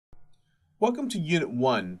Welcome to Unit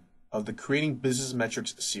 1 of the Creating Business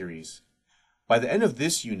Metrics series. By the end of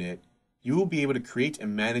this unit, you will be able to create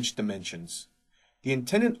and manage dimensions. The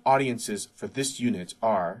intended audiences for this unit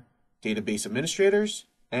are database administrators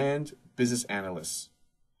and business analysts.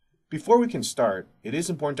 Before we can start, it is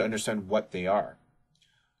important to understand what they are.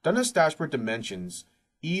 Dundas dashboard dimensions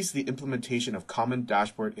ease the implementation of common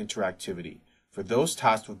dashboard interactivity for those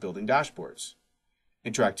tasked with building dashboards.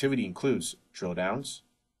 Interactivity includes drill downs,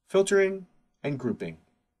 filtering, and grouping.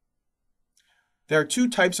 There are two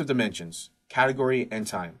types of dimensions, category and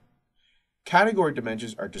time. Category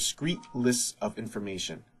dimensions are discrete lists of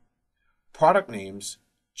information. Product names,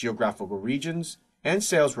 geographical regions, and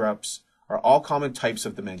sales reps are all common types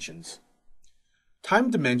of dimensions.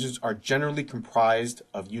 Time dimensions are generally comprised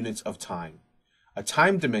of units of time. A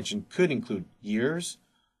time dimension could include years,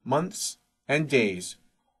 months, and days,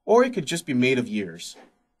 or it could just be made of years.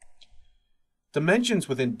 Dimensions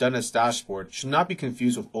within Dundas dashboard should not be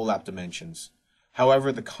confused with OLAP dimensions.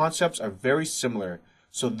 However, the concepts are very similar,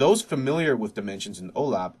 so those familiar with dimensions in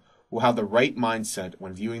OLAP will have the right mindset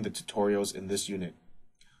when viewing the tutorials in this unit.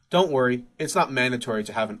 Don't worry, it's not mandatory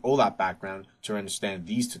to have an OLAP background to understand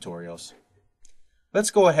these tutorials.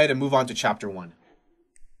 Let's go ahead and move on to Chapter 1.